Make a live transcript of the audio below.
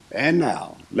And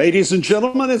now, ladies and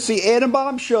gentlemen, it's the Ed and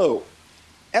Bob Show,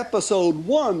 episode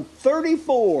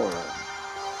 134.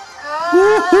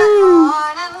 Woohoo!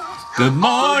 Good Good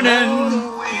morning.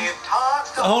 morning.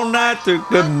 All night through.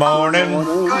 Good morning.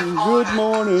 Good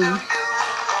morning.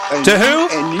 And To who?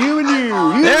 And you,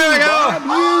 There we go. Bob,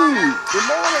 you. Good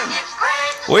morning.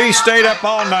 We stayed up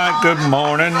all night. Good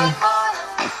morning.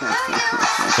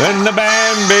 When the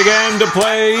band began to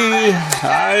play,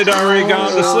 I'd already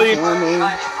gone to sleep.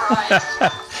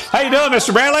 How you doing,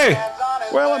 Mr. Brantley?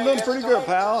 Well, I'm doing pretty good,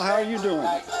 pal. How are you doing?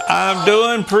 I'm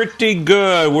doing pretty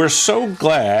good. We're so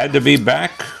glad to be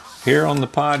back here on the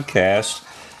podcast.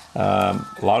 A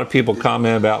lot of people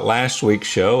commented about last week's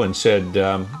show and said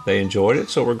they enjoyed it,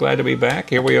 so we're glad to be back.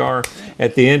 Here we are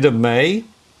at the end of May,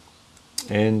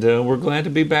 and we're glad to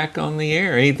be back on the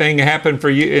air. Anything happened for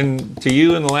you to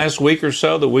you in the last week or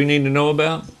so that we need to know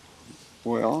about?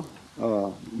 Well,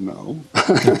 no.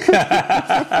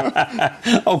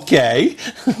 Okay.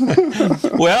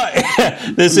 Well,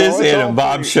 this is the Ed and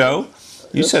Bob Show.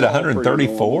 You said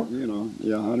 134?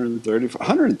 Yeah, 134.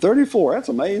 134, that's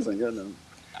amazing, isn't it?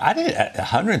 I did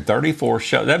 134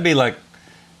 shows. That'd be like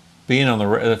being on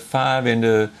the 5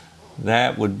 into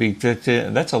that would be 50.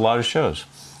 That's a lot of shows.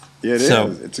 Yeah, it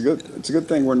is. It's a good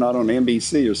thing we're not on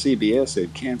NBC or CBS.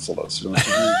 They'd cancel us. Don't you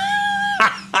think?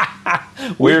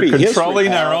 We're controlling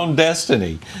our own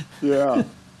destiny. Yeah.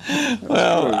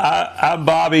 Well, I'm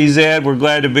Bobby Zed. We're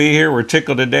glad to be here. We're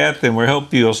tickled to death, and we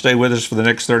hope you'll stay with us for the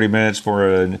next 30 minutes for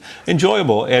an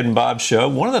enjoyable Ed and Bob show.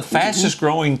 One of the fastest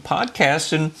growing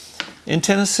podcasts in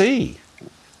Tennessee.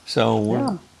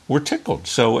 So we're tickled.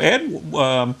 So, Ed,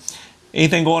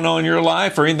 anything going on in your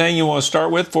life or anything you want to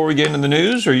start with before we get into the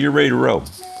news, or you're ready to roll?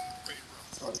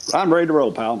 I'm ready to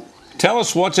roll, pal. Tell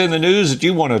us what's in the news that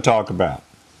you want to talk about.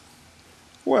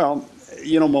 Well,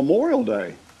 Memorial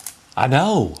Day. I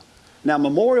know. Now,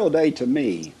 Memorial Day to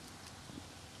me,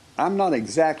 I'm not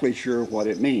exactly sure what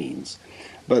it means,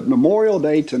 but Memorial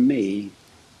Day to me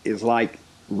is like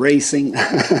racing.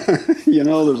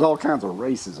 There's all kinds of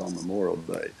races on Memorial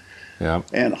Day. Yeah.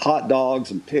 And hot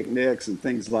dogs and picnics and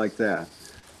things like that.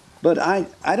 But I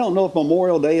don't know if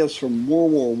Memorial Day is from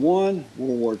World War I,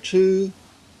 World War II.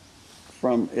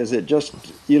 Is it just,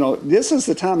 this is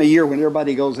the time of year when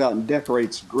everybody goes out and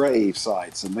decorates grave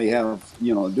sites and they have,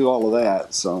 do all of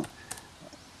that. So.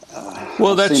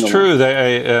 Well, that's true.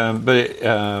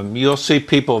 You'll see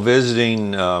people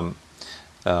visiting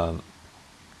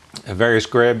various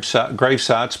grave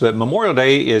sites, but Memorial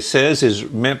Day, it says, is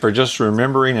meant for just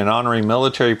remembering and honoring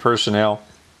military personnel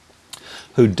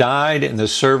who died in the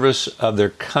service of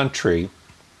their country.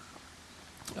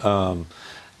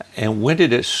 And when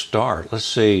did it start? Let's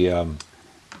see.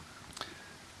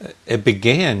 It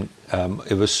began.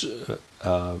 It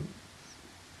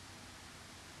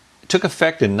took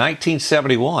effect in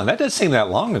 1971. That doesn't seem that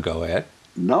long ago, Ed.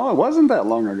 No, it wasn't that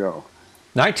long ago.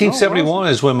 1971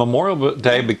 is when Memorial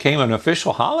Day became an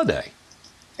official holiday.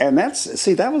 And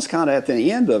that was kind of at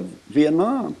the end of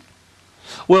Vietnam.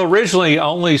 Well, originally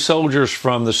only soldiers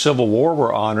from the Civil War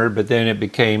were honored, but then it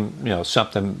became,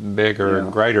 something bigger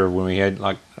and greater when we had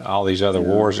like all these other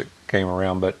wars that came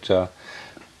around. But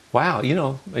wow,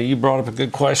 you brought up a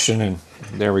good question, and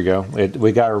there we go.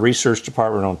 We got a research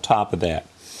department on top of that.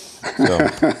 So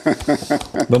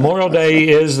Memorial Day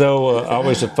is, though,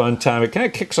 always a fun time. It kind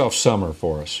of kicks off summer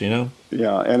for us, Yeah,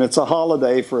 and it's a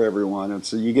holiday for everyone.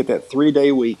 You get that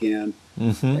 3-day weekend,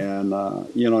 and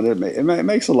it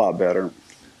makes it a lot better.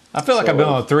 I feel like I've been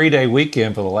on a 3-day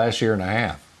weekend for the last year and a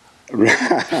half.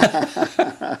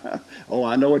 Oh,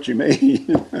 I know what you mean.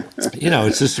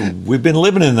 It's just we've been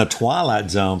living in the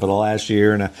twilight zone for the last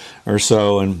year or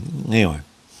so, and anyway,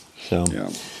 so. Yeah.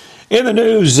 In the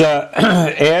news,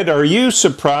 Ed, are you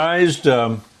surprised?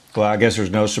 Well, I guess there's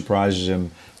no surprises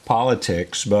in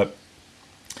politics, but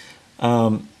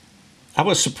I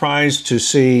was surprised to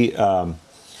see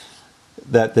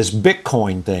that this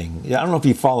Bitcoin thing. I don't know if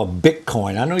you follow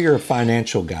Bitcoin. I know you're a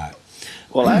financial guy.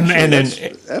 Well, actually,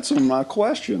 that's one of my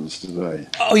questions today.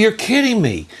 Oh, you're kidding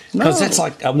me? Because No. that's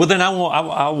like. Well, then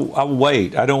I'll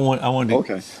wait. I want to.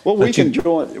 Okay. Well, we can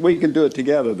do it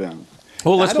together then.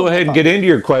 Well, let's go ahead and get into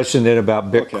your question then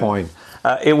about Bitcoin.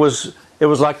 Okay. It was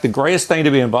like the greatest thing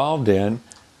to be involved in,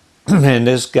 and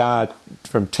this guy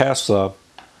from Tesla,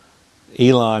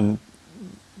 Elon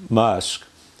Musk,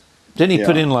 didn't he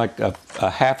put in like a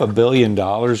 $500 million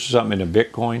or something into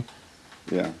Bitcoin?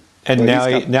 Yeah. And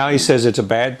now he says it's a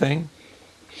bad thing.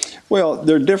 Well,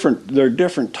 they're different. They're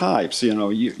different types.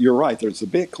 You're right. There's the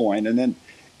Bitcoin, and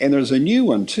there's a new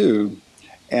one too,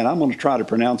 and I'm going to try to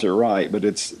pronounce it right, but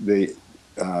it's the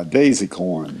Daisy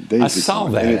corn. I Daisy saw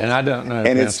corn. that, and I don't know how to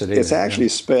And pronounce it either. it's actually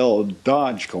spelled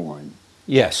Dogecoin,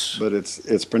 Yes. but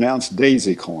it's pronounced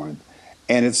Daisy corn,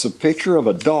 and it's a picture of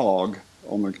a dog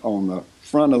on the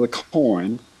front of the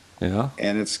coin, Yeah.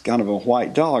 and it's kind of a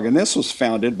white dog. And this was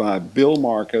founded by Bill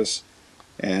Marcus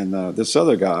and this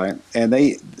other guy, and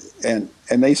they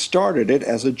started it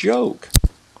as a joke,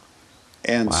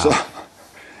 and so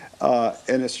Wow.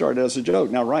 and it started as a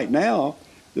joke. Now, right now,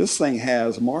 this thing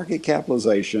has market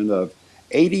capitalization of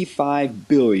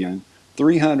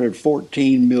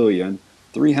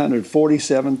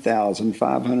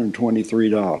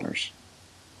 85,314,347,523.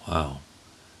 Wow.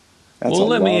 That's a Well,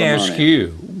 let me lot of ask money.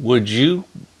 you, would you,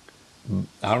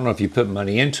 I don't know if you put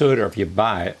money into it or if you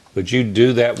buy it, would you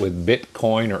do that with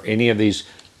Bitcoin or any of these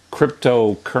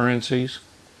cryptocurrencies?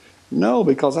 No,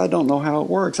 because I don't know how it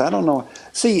works. I don't know.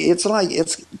 See, it's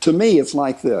to me, it's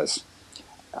like this.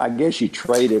 I guess you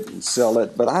trade it and sell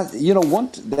it, but that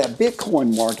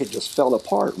Bitcoin market just fell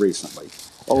apart recently.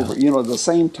 Yeah. Over, the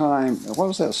same time. What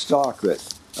was that stock that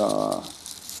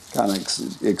kind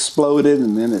of exploded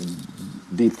and then it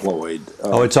deployed?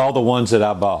 Oh, it's all the ones that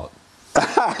I bought. I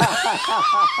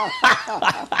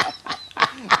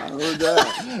heard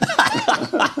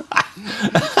that.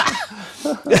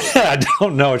 I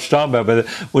don't know what you're talking about, but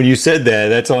when you said that,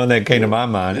 that's the one that came to my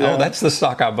mind. Oh, Yeah. that's the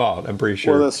stock I bought, I'm pretty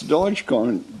Well, sure. this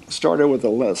Dogecoin started with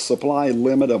a supply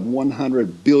limit of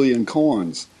 100 billion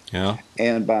coins. Yeah.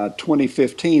 And by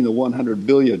 2015, the 100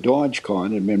 billion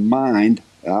Dogecoin had been mined.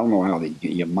 I don't know how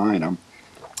you mine them.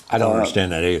 I don't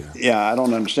understand that either. Yeah, I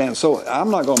don't understand. So I'm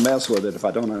not going to mess with it if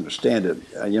I don't understand it.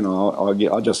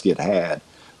 I'll just get had.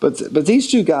 But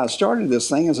these two guys started this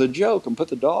thing as a joke and put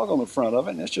the dog on the front of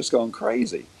it, and it's just going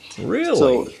crazy. So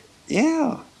Really?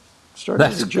 yeah, started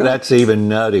as a joke. That's even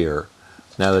nuttier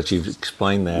now that you've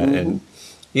explained that. Hmm. And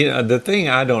the thing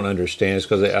I don't understand is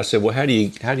because I said, well, how do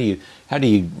you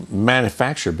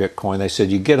manufacture Bitcoin? They said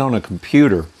you get on a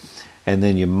computer and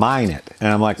then you mine it.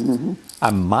 And I'm like, Hmm. I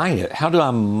mine it. How do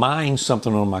I mine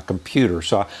something on my computer?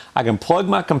 So I can plug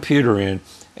my computer in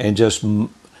and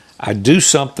I do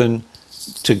something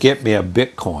to get me a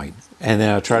Bitcoin, and then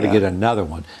I try to Yeah. get another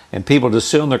one. And people just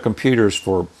sit on their computers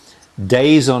for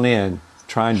days on end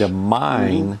trying to Hmm.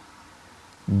 mine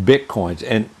Bitcoins.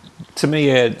 And to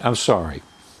me, Ed, I'm sorry,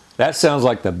 that sounds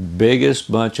like the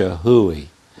biggest bunch of hooey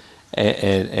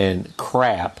and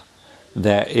crap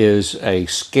that is a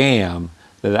scam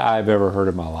that I've ever heard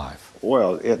in my life.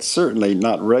 Well, it's certainly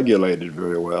not regulated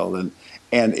very well, and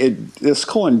this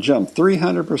coin jumped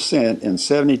 300% in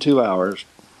 72 hours.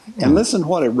 And listen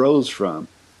what it rose from: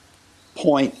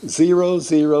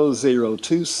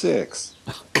 0.00026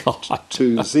 God.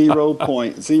 to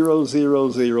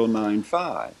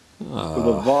 0.00095, with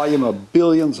a volume of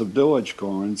billions of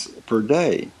Dogecoins per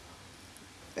day.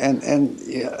 And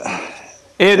yeah, I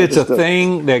It's a just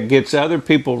thing that gets other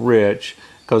people rich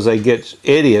because they get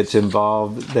idiots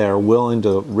involved that are willing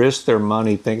to risk their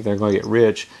money, think they're going to get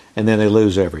rich, and then they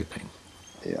lose everything.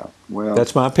 yeah. Well,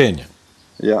 That's my opinion.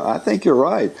 yeah, I think you're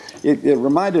right. It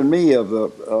reminded me of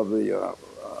the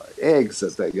eggs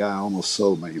that guy almost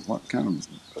sold me. What kind of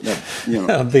The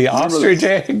remember ostrich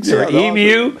that? eggs or Yeah, the emu?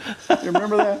 you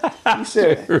remember that? He I do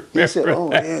said, remember oh,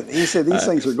 that. Ed, he said these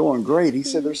things are going great. He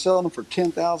said they're selling them for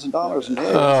 $10,000 an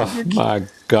egg. I said, Oh my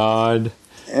God.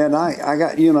 and I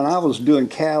got and I was doing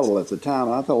cattle at the time,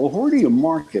 and I thought, well, where do you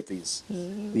market these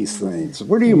things?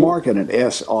 Where do you market an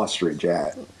ostrich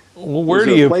at? Well, Is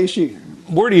there a place you?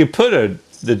 where do you put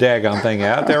the daggone thing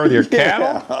out there with your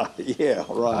cattle? Yeah, yeah,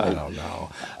 I right. don't know.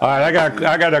 All right,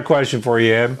 I got a question for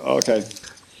you, Ed. Okay.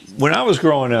 When I was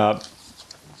growing up,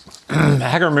 I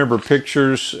can remember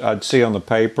pictures I'd see on the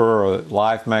paper or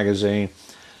Life magazine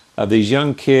of these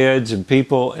young kids and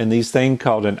people in these things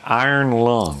called an iron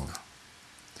lung.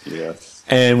 Yes.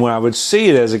 And when I would see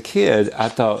it as a kid, I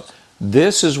thought,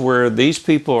 this is where these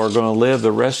people are going to live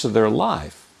the rest of their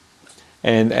life.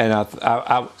 And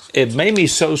it made me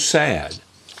so sad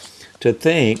to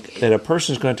think that a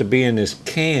person's going to be in this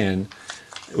can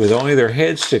with only their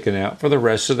head sticking out for the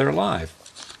rest of their life.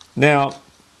 Now,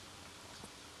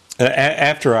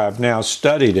 after I've now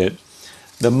studied it,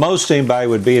 the most anybody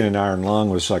would be in an iron lung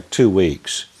was like 2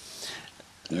 weeks.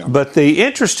 Yeah. But the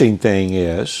interesting thing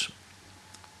is,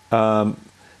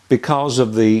 because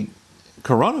of the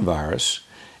coronavirus,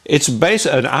 it's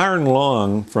an iron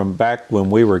lung from back when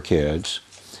we were kids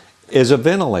is a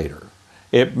ventilator.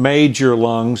 It made your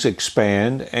lungs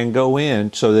expand and go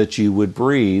in so that you would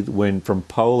breathe when from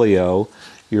polio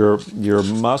your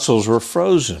muscles were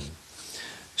frozen.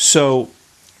 So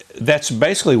that's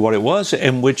basically what it was,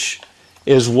 and which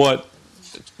is what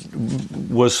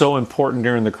was so important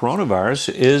during the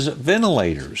coronavirus is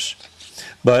ventilators,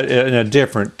 but in a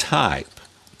different type.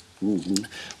 Mm-hmm.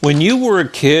 When you were a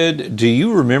kid, do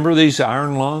you remember these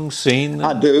iron lungs? Seeing them?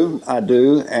 I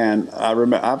do, and I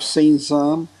remember I've seen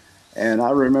some, and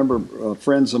I remember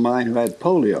friends of mine who had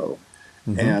polio,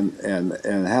 Mm-hmm.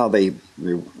 and how they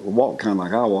walk kind of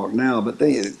like I walk now, but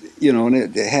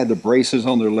and they had the braces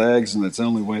on their legs, and it's the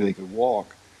only way they could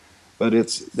walk. But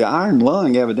it's the iron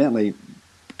lung evidently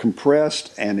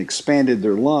compressed and expanded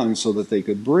their lungs so that they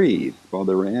could breathe while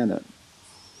they were in it.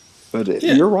 But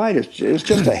Yeah. you're right; it's just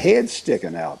a head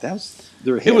sticking out. That's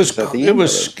their It head was was at the it end of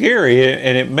was it. scary,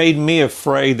 and it made me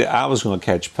afraid that I was going to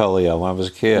catch polio when I was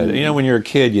a kid. You know, Mm-hmm. when you're a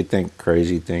kid, you think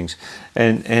crazy things,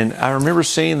 and I remember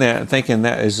seeing that and thinking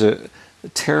that is a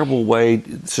terrible way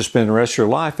to spend the rest of your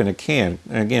life in a can.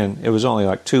 And again, it was only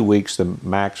like 2 weeks the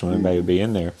maximum anybody would be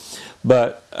in there,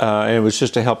 but and it was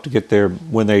just to help to get there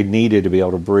when they needed to be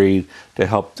able to breathe to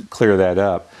help clear that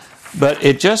up. But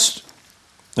it was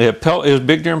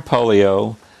big during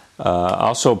polio.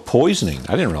 Also poisoning.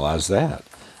 I didn't realize that.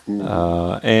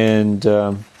 Mm-hmm. And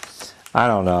I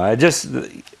don't know.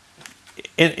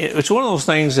 It's one of those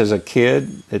things as a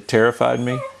kid, it terrified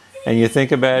me. And you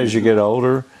think about it as you get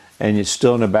older, and it's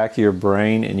still in the back of your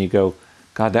brain, and you go,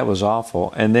 God, that was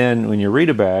awful. And then when you read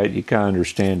about it, you kind of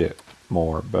understand it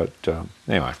more. But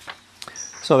anyway,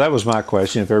 so that was my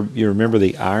question. If you remember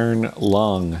the iron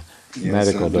lung Yes,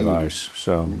 medical I do. device.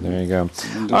 So there you go.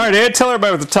 Indeed. All right, Ed, tell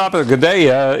everybody what the topic of the day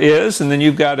is, and then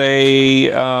you've got a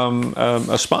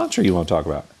sponsor you want to talk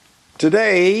about.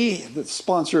 Today, the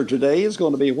sponsor today is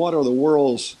going to be what are the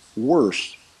world's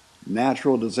worst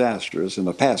natural disasters in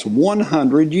the past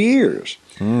 100 years.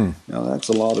 Now, that's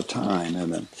a lot of time,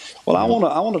 isn't it? Well, I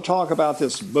want to talk about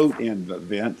this boat-in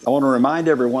event. I want to remind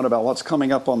everyone about what's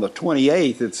coming up on the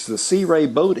 28th. It's the Sea Ray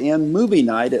Boat-In movie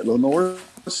night at Lenore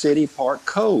City Park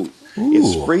Cove.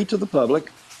 It's Ooh. free to the public,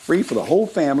 free for the whole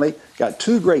family. Got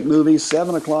two great movies,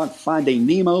 7 o'clock, Finding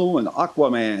Nemo, and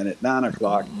Aquaman at 9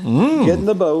 o'clock. Get in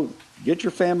the boat, get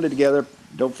your family together.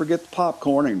 Don't forget the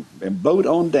popcorn and boat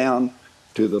on down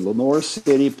to the Lenore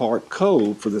City Park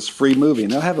Cove for this free movie.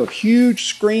 And they'll have a huge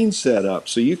screen set up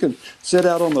so you can sit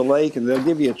out on the lake, and they'll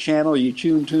give you a channel you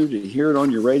tune to hear it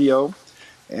on your radio,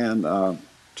 and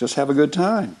just have a good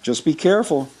time. Just be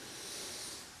careful.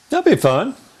 That'll be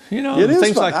fun. You know, It is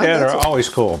things fun. like that are always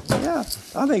cool. Yeah,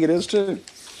 I think it is too.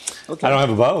 Okay. I don't have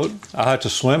a boat. I'll have to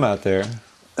swim out there.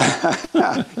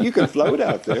 You can float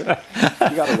out there.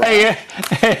 You got a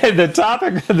Hey, the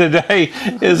topic of the day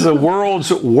is the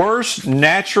world's worst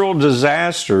natural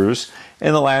disasters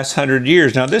in the last 100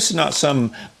 years. Now, this is not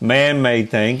some man-made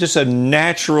thing, just a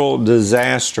natural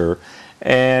disaster.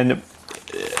 And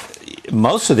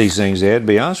most of these things, Ed, to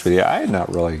be honest with you, I had not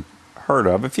really heard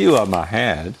of. A few of them I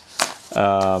had.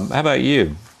 How about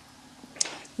you?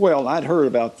 Well, I'd heard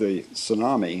about the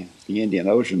tsunami, the Indian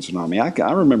Ocean tsunami.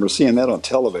 I remember seeing that on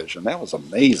television. That was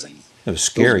amazing. It was Those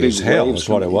scary big as hell, waves is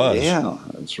what it coming. was. Yeah,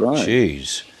 that's right.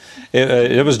 Jeez.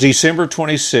 It was December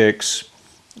 26,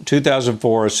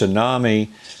 2004, a tsunami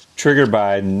triggered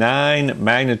by a 9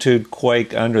 magnitude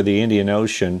quake under the Indian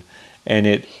Ocean. And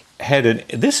it had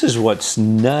this is what's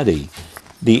nutty,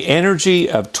 the energy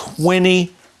of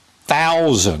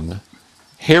 20,000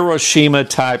 Hiroshima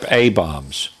type A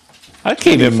bombs. I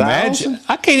can't even 20,000? imagine.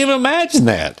 I can't even imagine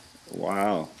that.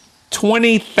 Wow.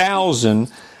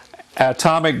 20,000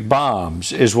 atomic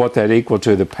bombs is what that equal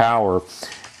to the power.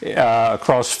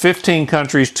 Across 15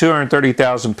 countries,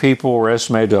 230,000 people were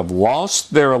estimated to have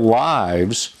lost their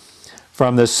lives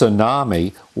from the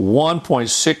tsunami.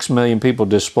 1.6 million people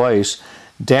displaced.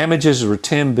 Damages were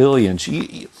 10 billion.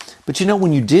 But you know,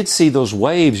 when you did see those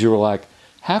waves, you were like,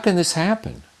 how can this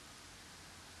happen?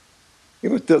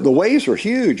 The waves were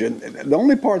huge, and the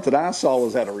only part that I saw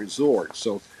was at a resort.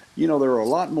 So, there were a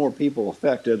lot more people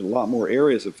affected, a lot more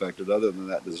areas affected other than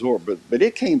that resort. But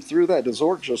it came through that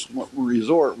resort,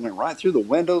 went right through the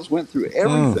windows, went through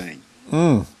everything.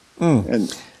 And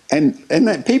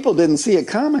that people didn't see it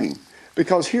coming,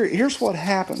 because here's what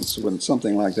happens when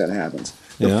something like that happens.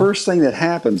 The first thing that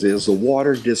happens is the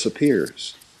water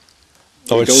disappears.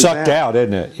 Oh, it's goes sucked out. out,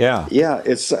 isn't it? Yeah. Yeah,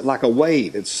 it's like a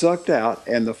wave. It's sucked out,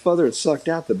 and the further it's sucked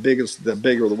out, the bigger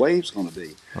the wave's going to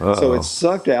be. So it's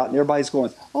sucked out, and everybody's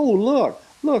going, "Oh,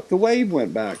 look, the wave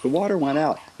went back, the water went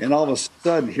out," and all of a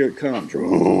sudden, here it comes.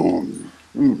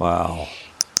 Wow.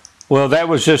 Well, that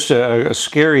was just a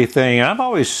scary thing. I've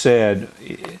always said,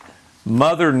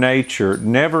 Mother Nature,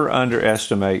 never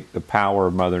underestimate the power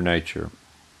of Mother Nature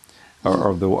or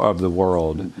of the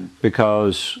world,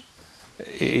 because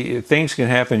things can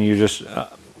happen.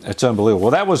 It's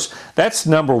unbelievable. Well, that's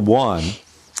number one.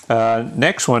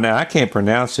 Next one, I can't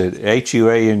pronounce it.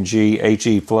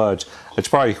 Huanghe floods. It's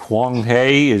probably Huang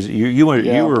He. You were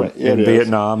in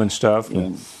Vietnam and stuff. Yeah.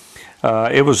 And,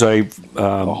 it was a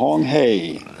Hong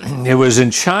He. It was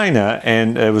in China,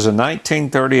 and it was a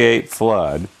 1938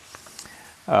 flood,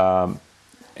 and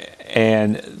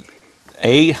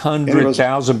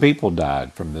 800,000 people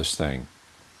died from this thing.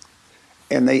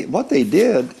 And what they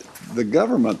did, the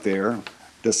government there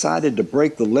decided to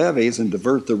break the levees and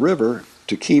divert the river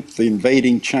to keep the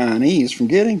invading Chinese from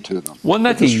getting to them. Wasn't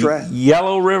that the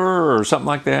Yellow River or something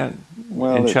like that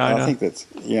in China? I think that's,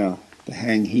 the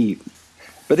Hang He.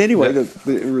 But anyway,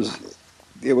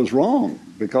 it was wrong,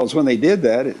 because when they did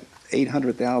that,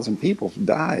 800,000 people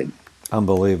died.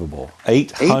 Unbelievable.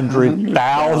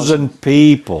 800,000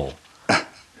 people.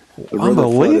 The river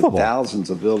flooded thousands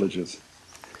of villages.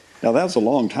 Now, that was a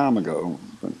long time ago.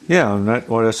 Yeah,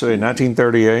 what did I say,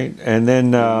 1938? And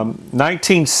then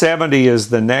 1970 is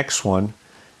the next one.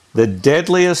 The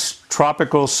deadliest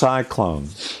tropical cyclone,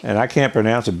 and I can't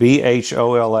pronounce it,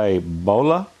 Bhola,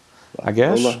 Bola, I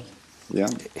guess? Bola. Yeah.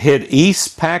 Hit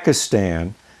East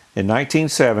Pakistan in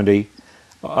 1970.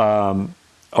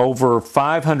 Over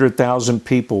 500,000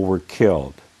 people were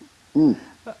killed.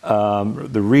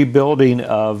 The rebuilding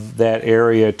of that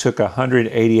area took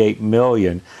 188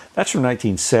 million. That's from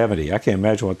 1970. I can't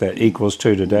imagine what that equals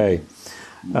to today.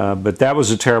 But that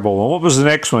was a terrible one. What was the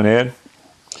next one, Ed?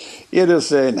 It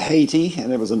is in Haiti,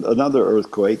 and it was another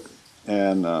earthquake.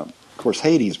 And, of course,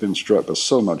 Haiti's been struck with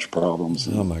so much problems.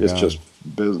 Oh, my God. It's just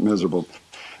miserable.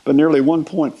 But nearly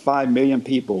 1.5 million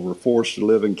people were forced to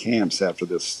live in camps after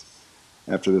this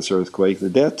earthquake. The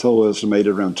death toll estimated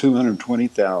around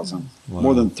 220,000. Wow.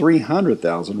 More than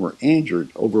 300,000 were injured.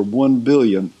 Over 1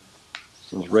 billion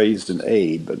was raised in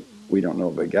aid, but we don't know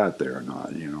if they got there or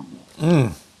not,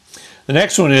 The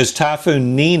next one is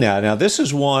Typhoon Nina. Now, this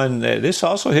is one this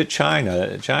also hit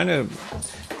China. China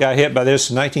got hit by this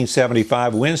in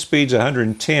 1975. Wind speeds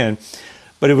 110.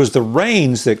 But it was the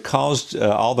rains that caused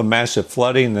all the massive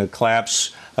flooding, the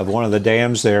collapse of one of the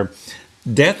dams there.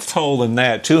 Death toll in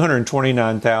that,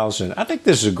 229,000. I think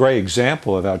this is a great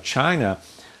example of how China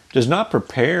does not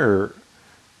prepare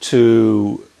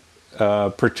to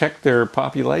protect their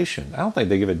population. I don't think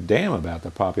they give a damn about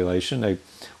the population. They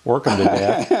work them to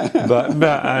death. but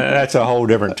that's a whole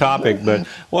different topic. But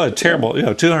what a terrible,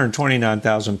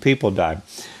 229,000 people died.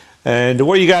 And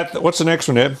what you got? What's the next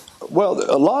one, Ed? Well,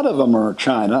 a lot of them are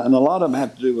China, and a lot of them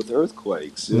have to do with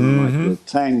earthquakes. Like the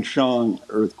Tangshan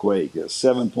earthquake, a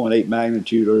 7.8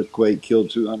 magnitude earthquake, killed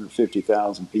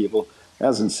 250,000 people. That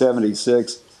was in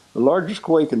 76. The largest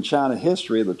quake in China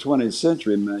history of the 20th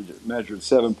century measured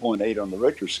 7.8 on the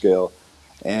Richter scale,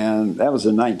 and that was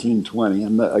in 1920.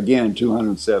 And again,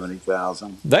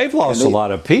 270,000. They've lost a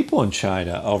lot of people in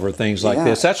China over things like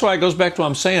this. That's why it goes back to what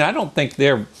I'm saying. I don't think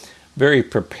they're very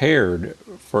prepared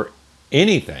for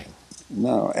anything.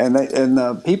 No, and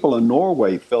people in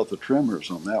Norway felt the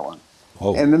tremors on that one.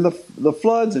 Oh. And then the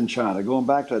floods in China going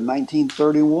back to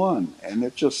 1931, and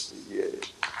it just,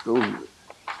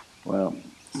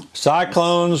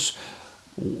 cyclones,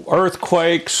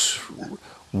 earthquakes,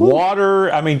 water.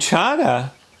 I mean,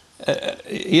 China,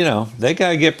 they got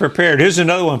to get prepared. Here's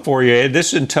another one for you, Ed.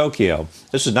 This is in Tokyo.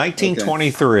 This is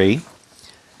 1923. Okay.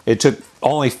 It took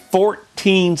only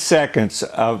 14 seconds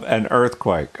of an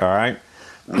earthquake, all right?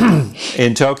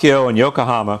 In Tokyo and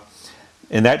Yokohama,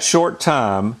 in that short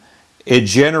time, it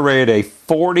generated a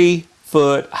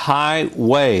 40-foot high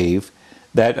wave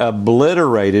that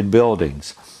obliterated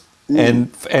buildings and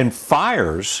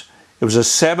fires. It was a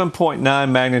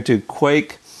 7.9 magnitude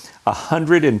quake.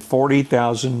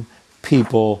 140,000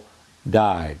 people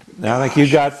died. Now, I think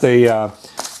you got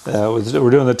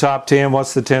we're doing the top 10.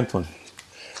 What's the 10th one?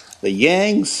 The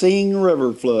Yangtze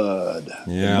River flood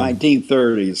in the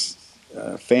 1930s.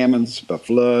 Famines, by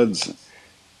floods.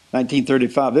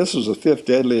 1935, this was the fifth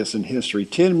deadliest in history.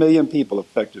 10 million people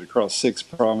affected across 6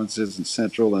 provinces in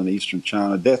central and eastern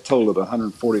China. Death toll of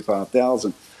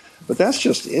 145,000. But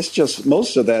it's just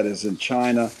most of that is in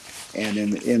China and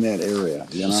in that area.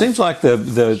 It seems like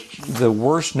the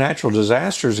worst natural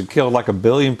disasters have killed like 1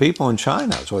 billion people in China.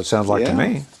 That's what it sounds like to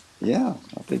me. Yeah,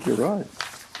 I think you're right.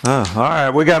 All right,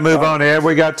 we got to move on, Ed.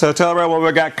 We got to tell everybody what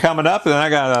we got coming up, and then I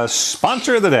got a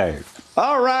sponsor of the day.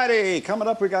 All righty, coming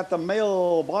up, we got the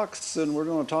mailbox, and we're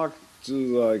going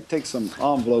to take some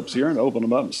envelopes here and open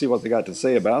them up and see what they got to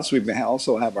say about us. We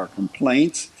also have our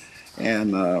complaints,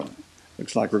 and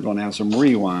looks like we're going to have some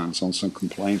rewinds on some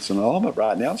complaints and all. But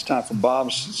right now, it's time for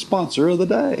Bob's sponsor of the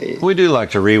day. We do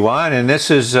like to rewind, and this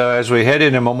is, as we head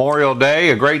into Memorial Day,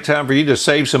 a great time for you to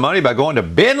save some money by going to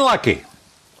Ben Lucky.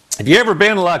 If you've ever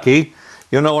been lucky,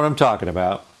 you'll know what I'm talking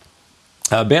about.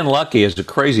 Ben Lucky is a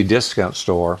crazy discount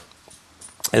store.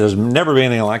 There's never been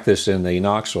anything like this in the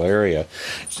Knoxville area.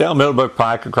 It's down Middlebrook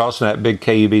Pike across from that big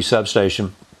KUB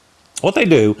substation. What they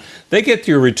do, they get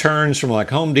your returns from like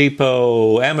Home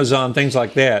Depot, Amazon, things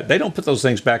like that. They don't put those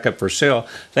things back up for sale.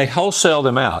 They wholesale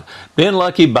them out. Ben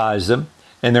Lucky buys them,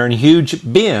 and they're in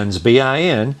huge bins,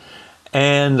 B-I-N.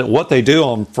 And what they do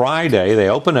on Friday, they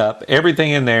open up,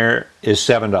 everything in there is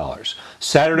 $7.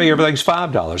 Saturday, everything's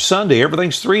 $5. Sunday,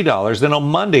 everything's $3. Then on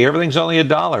Monday, everything's only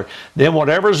 $1. Then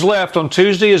whatever's left on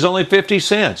Tuesday is only 50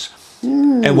 cents.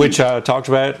 And which I talked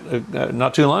about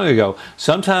not too long ago.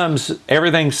 Sometimes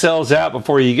everything sells out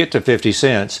before you get to 50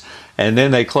 cents, and then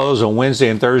they close on Wednesday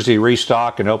and Thursday,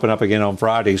 restock, and open up again on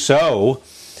Friday. So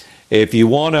if you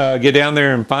want to get down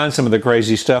there and find some of the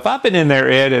crazy stuff, I've been in there,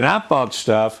 Ed, and I've bought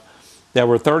stuff that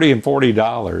were $30 and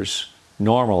 $40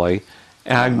 normally,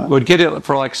 and I would get it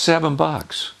for like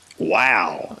 $7.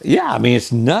 Wow. Yeah, I mean,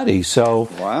 it's nutty. So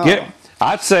wow.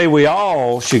 I'd say we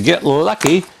all should get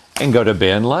lucky and go to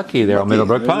Ben Lucky there on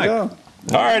Middlebrook Pike. All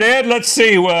right, Ed, let's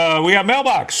see. We got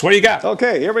mailbox. What do you got?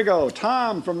 Okay, here we go.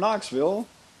 Tom from Knoxville.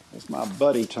 That's my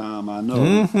buddy Tom, I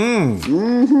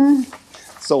know.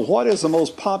 So what is the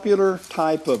most popular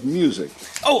type of music?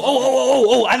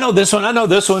 Oh, I know this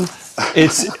one.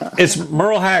 It's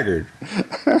Merle Haggard.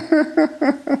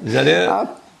 Is that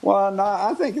it? Well, no,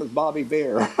 I think it's Bobby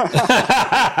Bear.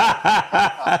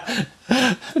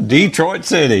 Detroit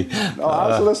City. No, I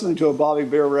was listening to a Bobby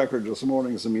Bear record this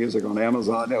morning, some music on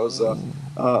Amazon. It was the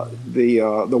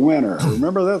Winner.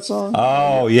 Remember that song?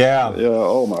 Oh, yeah. Yeah,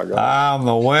 oh my God. I'm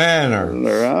the winner.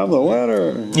 I'm the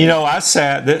winner. You know,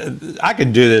 I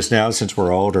can do this now since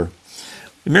we're older.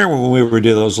 Remember when we would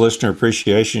do those listener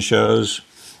appreciation shows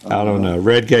out on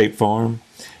Redgate Farm?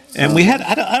 And we had,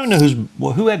 I don't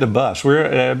know who had the bus. We were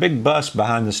at a big bus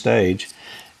behind the stage,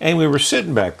 and we were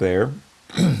sitting back there.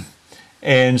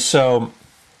 And so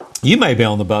you may be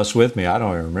on the bus with me. I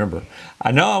don't even remember.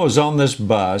 I know I was on this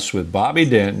bus with Bobby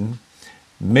Denton,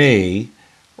 me,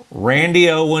 Randy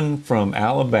Owen from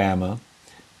Alabama.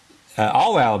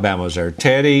 All Alabama was there.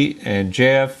 Teddy and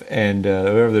Jeff and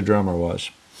whoever the drummer was.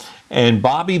 And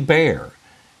Bobby Bear.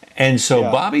 And so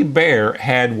Bobby Bear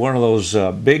had one of those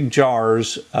big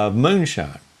jars of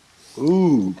moonshine.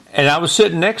 Ooh. And I was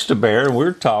sitting next to Bear, and we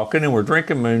were talking, and we're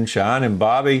drinking moonshine, and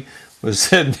Bobby was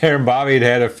sitting there, and Bobby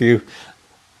had a few,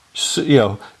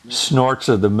 snorts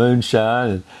of the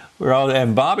moonshine,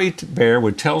 and Bobby Bear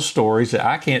would tell stories that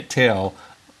I can't tell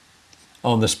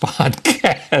on this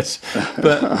podcast,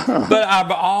 but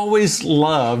I've always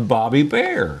loved Bobby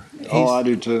Bear. I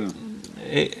do too.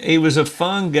 He was a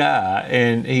fun guy,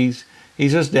 and he's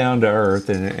just down to earth.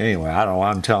 And anyway, I don't know why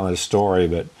I'm telling this story,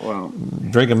 but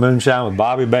drinking moonshine with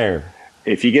Bobby Bear.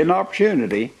 If you get an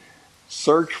opportunity,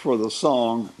 search for the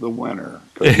song "The Winner."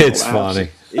 It's funny.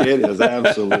 It is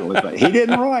absolutely funny. He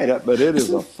didn't write it, but it is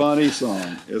a funny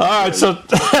song. All right, so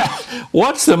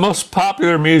what's the most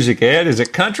popular music, Ed? Is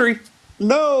it country?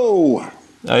 No.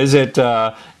 Is it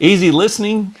easy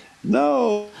listening?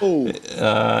 No.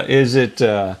 Is it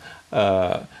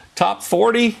top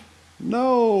 40?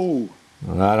 No.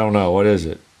 I don't know. What is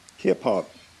it? Hip hop.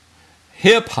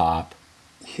 Hip hop?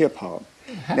 Hip hop.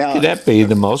 How could that be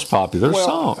the most popular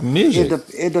song, music?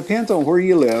 It depends on where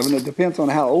you live, and it depends on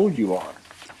how old you are.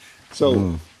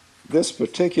 So this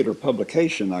particular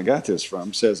publication I got this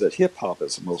from says that hip hop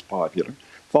is the most popular,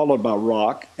 followed by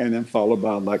rock, and then followed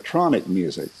by electronic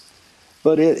music.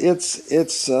 But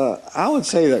it's I would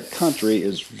say that country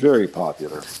is very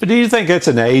popular. But do you think it's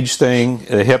an age thing,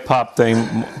 a hip hop thing?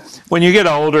 When you get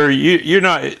older, you're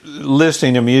not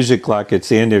listening to music like it's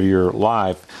the end of your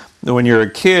life. When you're a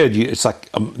kid, it's like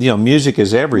music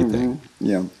is everything. Mm-hmm.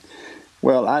 Yeah.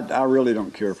 Well, I really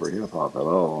don't care for hip hop at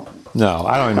all. No,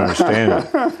 I don't even understand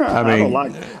it. I mean,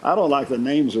 I don't like the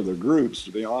names of the groups,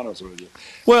 to be honest with you.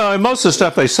 Well, and most of the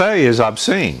stuff they say is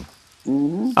obscene.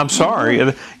 Mm-hmm. I'm sorry.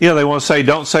 They want to say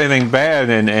don't say anything bad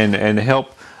and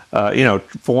help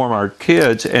form our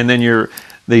kids, and then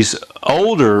these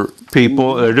older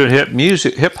people that are doing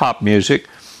hip hop music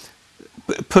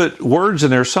put words in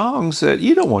their songs that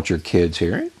you don't want your kids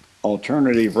hearing.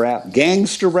 Alternative rap,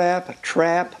 gangster rap,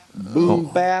 trap, boom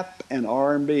bap, and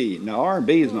R&B. Now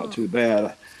R&B is not too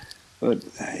bad, but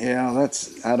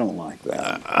I don't like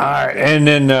that. All right, and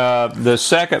then the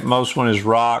second most one is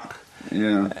rock.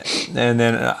 Yeah. And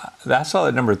then I saw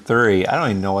that number 3. I don't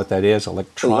even know what that is.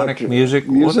 Electronic music?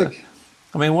 Music?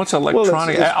 What's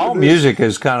electronic? Well, all music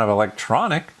is kind of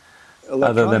electronic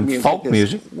other than folk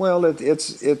music. Well,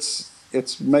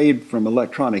 it's made from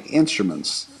electronic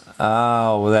instruments.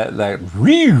 Oh, that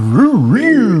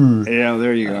Yeah,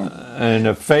 there you go. and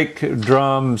a fake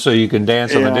drum so you can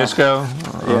dance on the disco.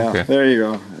 Yeah, Okay. there you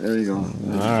go. There you go.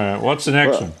 All right. What's the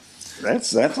next one?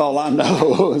 That's all I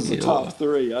know is the top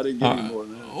three. I didn't get any more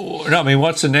than that. No, I mean,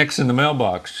 what's the next in the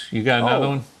mailbox? You got another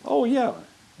one? Oh yeah.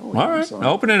 Oh, All right.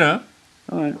 Open it up.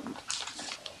 All right.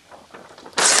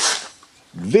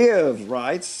 Viv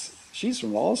writes, she's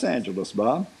from Los Angeles,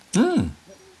 Bob.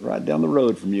 Right down the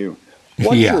road from you.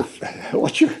 Viv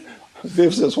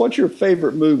says, what's your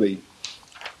favorite movie?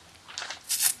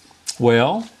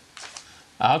 Well,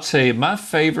 I'll tell you, my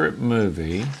favorite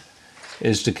movie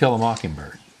is To Kill a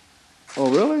Mockingbird. Oh,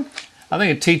 really? I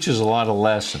think it teaches a lot of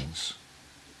lessons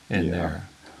in there.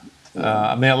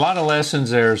 I mean, a lot of lessons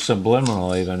there are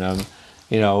subliminal even.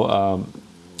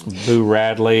 Boo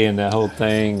Radley and that whole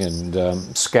thing,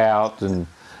 and Scout, and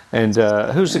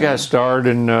who's the guy starred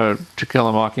in To Kill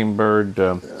a Mockingbird?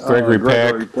 Gregory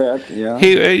Peck. Yeah.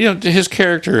 His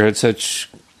character had such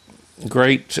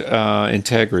great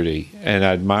integrity, and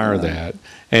I admire that.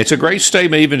 And it's a great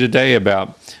statement even today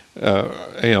about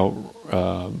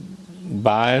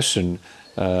bias and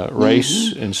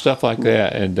race and stuff like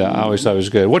that. And I always thought it was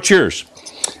good. What's yours?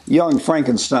 Young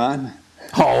Frankenstein.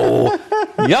 Oh,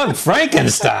 Young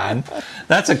Frankenstein.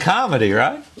 That's a comedy,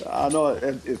 right? I know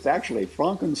it's actually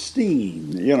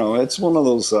Frankenstein. It's one of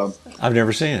those. I've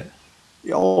never seen it.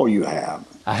 Oh, you have.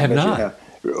 I have not.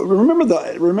 Remember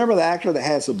the actor that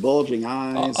has the bulging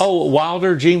eyes? Oh,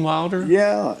 Wilder, Gene Wilder.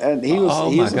 Yeah, and he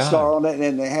was a God. star on it,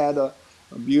 and they had a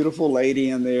beautiful lady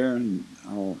in there, and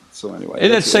so anyway.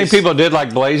 Isn't it the same people did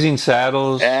like Blazing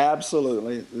Saddles?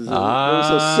 Absolutely. It was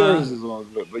a series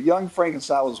of them, but Young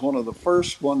Frankenstein was one of the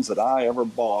first ones that I ever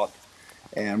bought,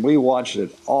 and we watched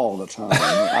it all the time.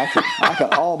 I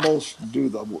could almost do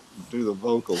the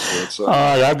vocals for it. So. All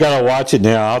right, I've got to watch it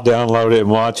now. I'll download it and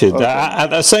watch it. Okay.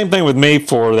 The same thing with me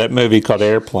for that movie called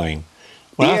Airplane.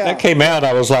 When that came out,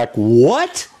 I was like,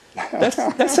 what?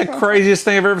 That's the craziest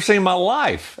thing I've ever seen in my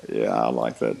life. Yeah, I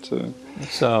like that too.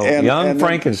 So, Young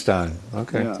Frankenstein.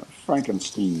 Okay. Yeah,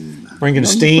 Frankenstein.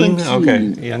 Frankenstein? Okay.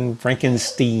 Young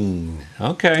Frankenstein.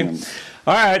 Okay. Yeah.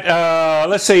 All right.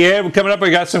 Let's see. Yeah, coming up, we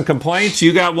got some complaints.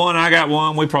 You got one. I got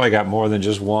one. We probably got more than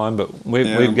just one, but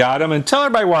we've got them. And tell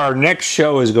everybody what our next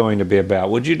show is going to be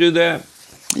about. Would you do that?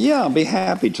 Yeah, I'll be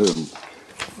happy to.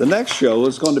 The next show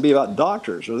is going to be about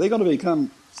doctors. Are they going to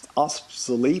become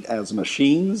obsolete as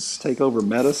machines take over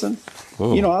medicine?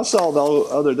 Ooh. I saw the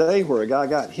other day where a guy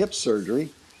got hip surgery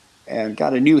and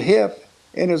got a new hip,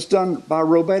 and it's done by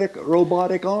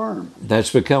robotic arm.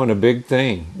 That's becoming a big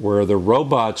thing where the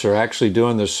robots are actually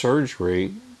doing the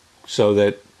surgery so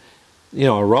that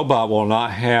a robot will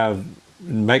not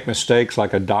make mistakes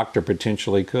like a doctor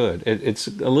potentially could. It's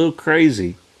a little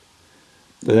crazy.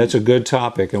 But that's a good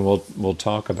topic, and we'll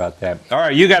talk about that. All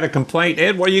right, you got a complaint,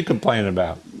 Ed? What are you complaining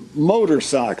about?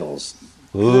 Motorcycles.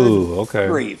 Ooh, okay.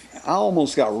 Grief. I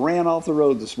almost got ran off the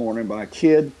road this morning by a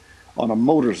kid on a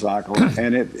motorcycle,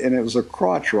 and it was a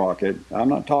crotch rocket. I'm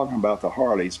not talking about the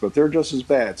Harleys, but they're just as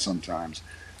bad sometimes.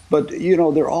 But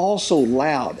they're all so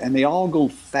loud, and they all go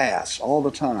fast all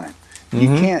the time. You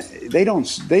can't. They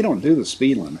don't do the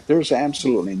speed limit. There's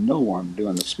absolutely no one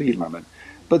doing the speed limit.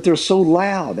 But they're so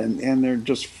loud, and they're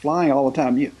just flying all the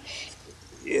time.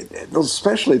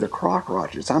 Especially the crock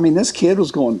rockets. I mean, this kid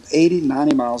was going 80,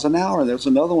 90 miles an hour. There's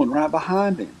another one right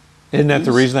behind him. Isn't that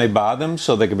the reason they buy them?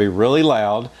 So they can be really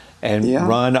loud and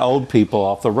run old people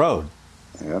off the road.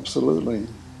 Absolutely.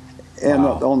 And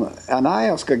and I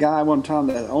asked a guy one time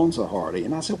that owns a Harley,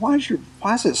 and I said, why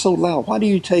is it so loud? Why do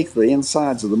you take the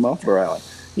insides of the muffler out?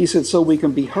 He said, so we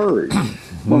can be heard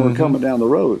when we're coming down the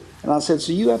road. And I said,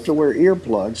 so you have to wear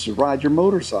earplugs to ride your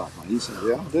motorcycle? He said,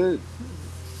 yeah, I do.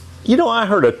 I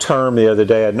heard a term the other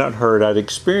day I'd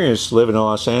experienced living in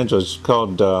Los Angeles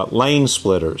called lane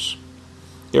splitters.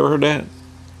 You ever heard that?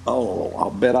 Oh,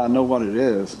 I'll bet I know what it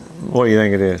is. What do you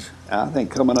think it is? I think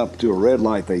coming up to a red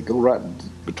light, they go right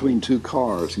between two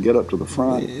cars and get up to the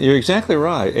front. You're exactly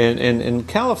right. And in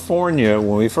California,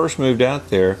 when we first moved out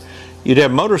there, you'd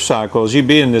have motorcycles, you'd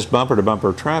be in this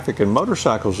bumper-to-bumper traffic, and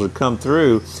motorcycles would come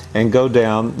through and go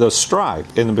down the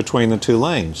stripe in between the two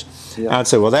lanes. Yeah. I'd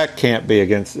say, well, that's got to be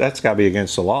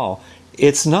against the law.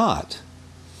 It's not.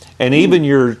 And even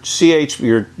your CHIPs,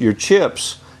 your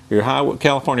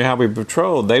California Highway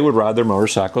Patrol, they would ride their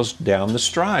motorcycles down the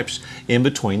stripes in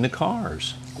between the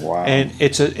cars. Wow. And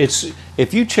it's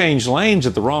if you change lanes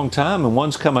at the wrong time and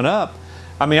one's coming up,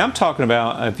 I mean, I'm talking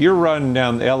about if you're running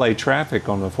down the LA traffic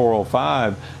on the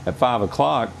 405 at 5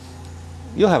 o'clock,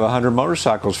 you'll have 100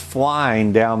 motorcycles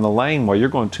flying down the lane while you're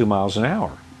going 2 miles an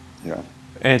hour. Yeah.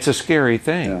 And it's a scary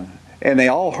thing. Yeah. And they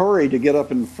all hurry to get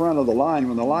up in front of the line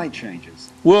when the light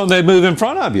changes. Well, they move in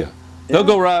front of you. They'll Yeah.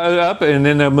 go right up, and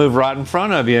then they'll move right in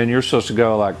front of you, and you're supposed to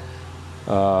go like,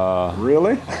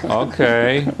 Really?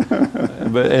 okay.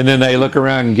 And then they look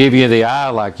around and give you the eye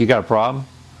like, you got a problem?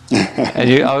 And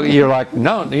you're like,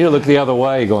 no. You look the other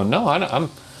way going, no,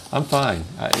 I'm fine.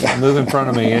 Move in front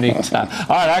of me anytime.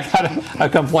 All right, I got a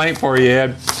complaint for you,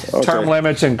 Ed. Okay. Term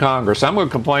limits in Congress. I'm going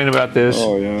to complain about this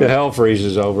yeah. till hell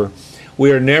freezes over.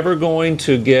 We are never going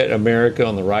to get America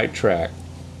on the right track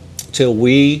till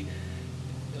we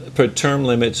put term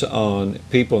limits on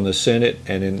people in the Senate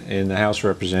and in the House of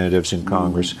Representatives in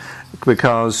Congress,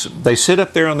 because they sit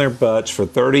up there on their butts for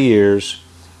 30 years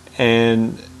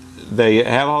and they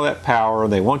have all that power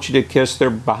and they want you to kiss their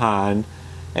behind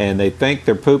and they think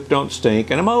their poop don't stink,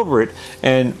 and I'm over it.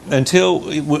 And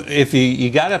if you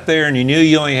got up there and you knew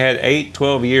you only had 8,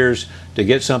 12 years to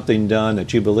get something done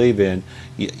that you believe in,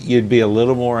 you'd be a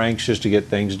little more anxious to get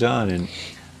things done. And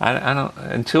I don't,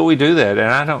 until we do that, and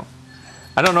I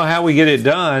don't know how we get it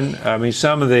done. I mean,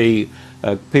 some of the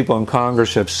people in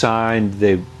Congress have signed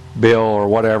the bill or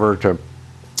whatever to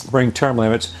bring term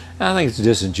limits. I think it's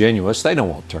disingenuous. They don't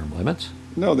want term limits.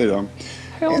 No, they don't.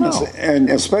 Hell no. And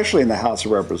especially in the House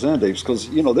of Representatives, because,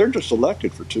 they're just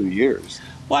elected for 2 years.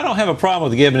 Well, I don't have a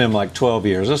problem with giving them like 12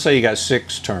 years. Let's say you got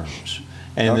 6 terms,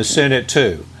 and the Senate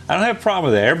 2. I don't have a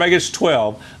problem with that. Everybody gets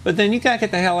 12, but then you got to get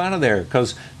the hell out of there,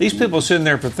 because these people sitting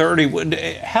there for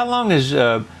 30. How long is,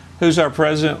 who's our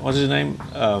president? What's his name?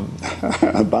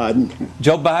 Biden.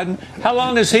 Joe Biden. How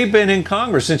long has he been in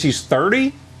Congress? Since he's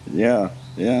 30? Yeah.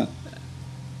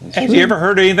 Have you ever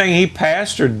heard anything he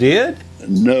passed or did?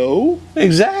 No.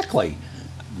 Exactly.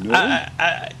 No.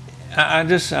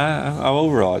 I'm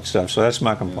over all that stuff, so that's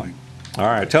my complaint. All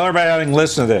right, tell everybody how they can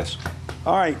listen to this.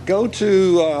 All right, go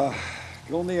on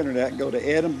the internet, go to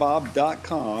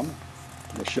EdandBob.com.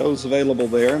 The show's available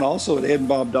there, and also at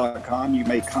EdandBob.com you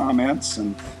make comments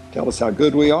and tell us how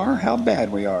good we are, how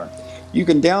bad we are. You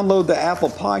can download the Apple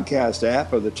Podcast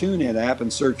app or the TuneIn app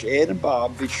and search Ed and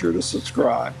Bob. Be sure to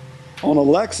subscribe. On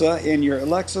Alexa, in your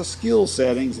Alexa skill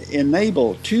settings,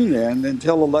 enable TuneIn, then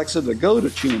tell Alexa to go to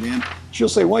TuneIn. She'll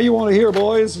say, "What do you want to hear,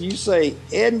 boys?" And you say,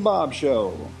 Ed and Bob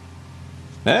Show.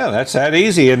 Yeah, that's that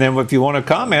easy. And then if you want to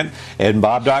comment,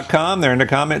 edandbob.com, they're in the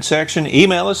comment section.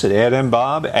 Email us at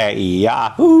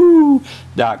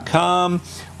edandbob@yahoo.com.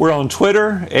 We're on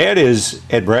Twitter. Ed is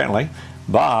Ed Brantley.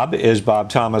 Bob is Bob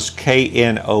Thomas,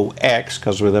 KNOX,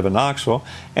 because we live in Knoxville.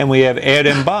 And we have Ed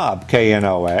and Bob,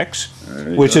 KNOX,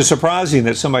 which is surprising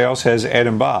that somebody else has Ed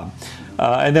and Bob.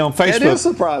 And then on Facebook. It is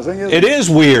surprising, isn't it? It is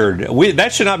weird.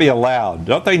 That should not be allowed.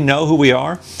 Don't they know who we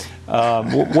are?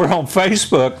 We're on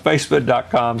Facebook,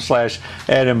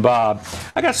 facebook.com/Ed and Bob.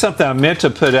 I got something I meant to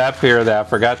put up here that I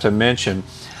forgot to mention.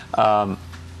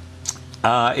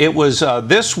 It was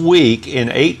this week in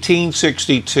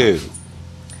 1862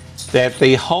 that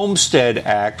the Homestead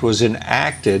Act was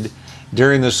enacted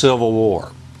during the Civil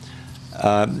War.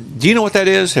 Do you know what that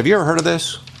is? Have you ever heard of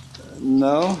this?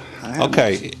 No, I haven't.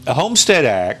 Okay, a Homestead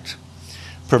Act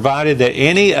provided that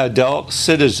any adult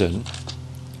citizen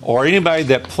or anybody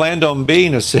that planned on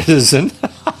being a citizen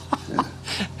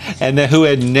and who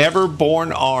had never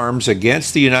borne arms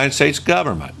against the United States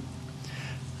government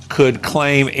could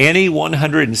claim any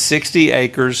 160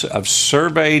 acres of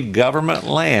surveyed government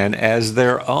land as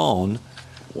their own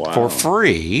for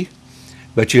free,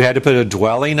 but you had to put a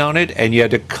dwelling on it and you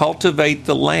had to cultivate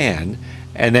the land,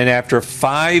 and then after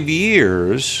 5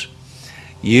 years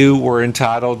you were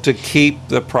entitled to keep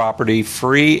the property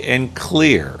free and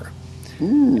clear.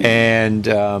 And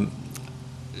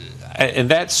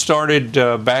that started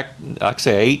back, like I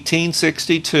say,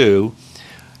 1862,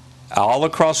 all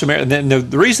across America. And then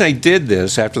the reason they did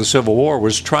this after the Civil War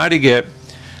was try to get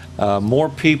more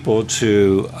people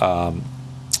to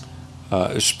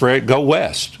go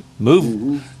west,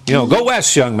 move, go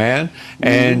west, young man,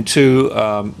 and to,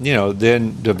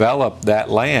 then develop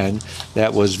that land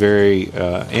that was very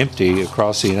empty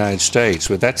across the United States.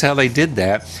 But that's how they did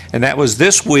that, and that was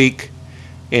this week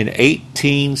in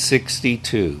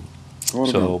 1862.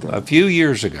 So a few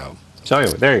years ago. So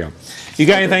anyway, there you go. You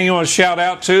got anything you want to shout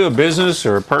out to, a business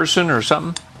or a person or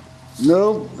something?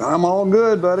 No, I'm all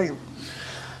good, buddy.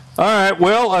 All right,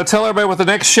 well, tell everybody what the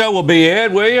next show will be,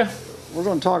 Ed, will you? We're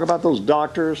going to talk about those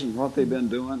doctors and what they've been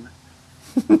doing.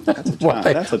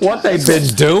 What they've been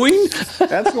doing?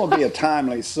 That's going to be a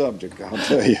timely subject, I'll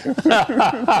tell you.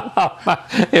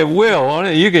 It will, won't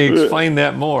it? You can explain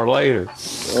that more later.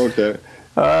 Okay.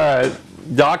 All right.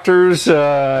 Doctors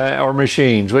or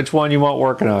machines? Which one you want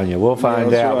working on you? We'll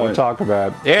find out. Right. We'll talk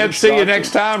about it. Ed, see you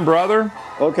next time, brother.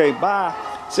 Okay, bye.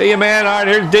 See you, man. All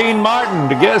right, here's Dean Martin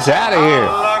to get us out of here.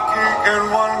 How lucky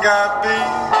can one guy be?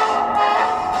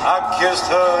 I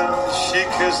kissed her and she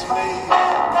kissed me.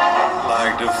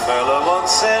 Like the fella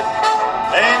once said,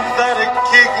 ain't that a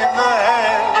kick in the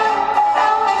head?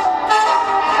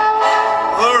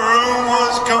 The room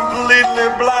was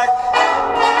completely black.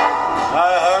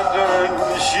 I hugged her and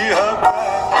she hugged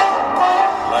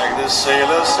back. Like the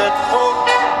sailor said, folk,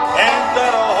 ain't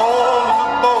that a hole in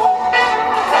the boat?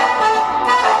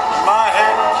 My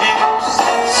head keeps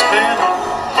spinning.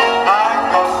 I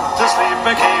go to sleep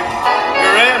and keep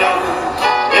grinning.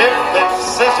 If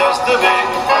this is just the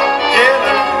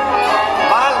beginning,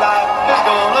 my life is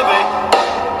gonna be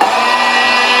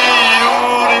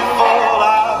beautiful.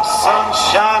 I've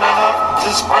sunshine enough to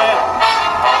spread.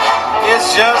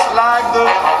 It's just like the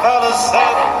fella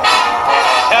said.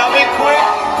 Tell me quick.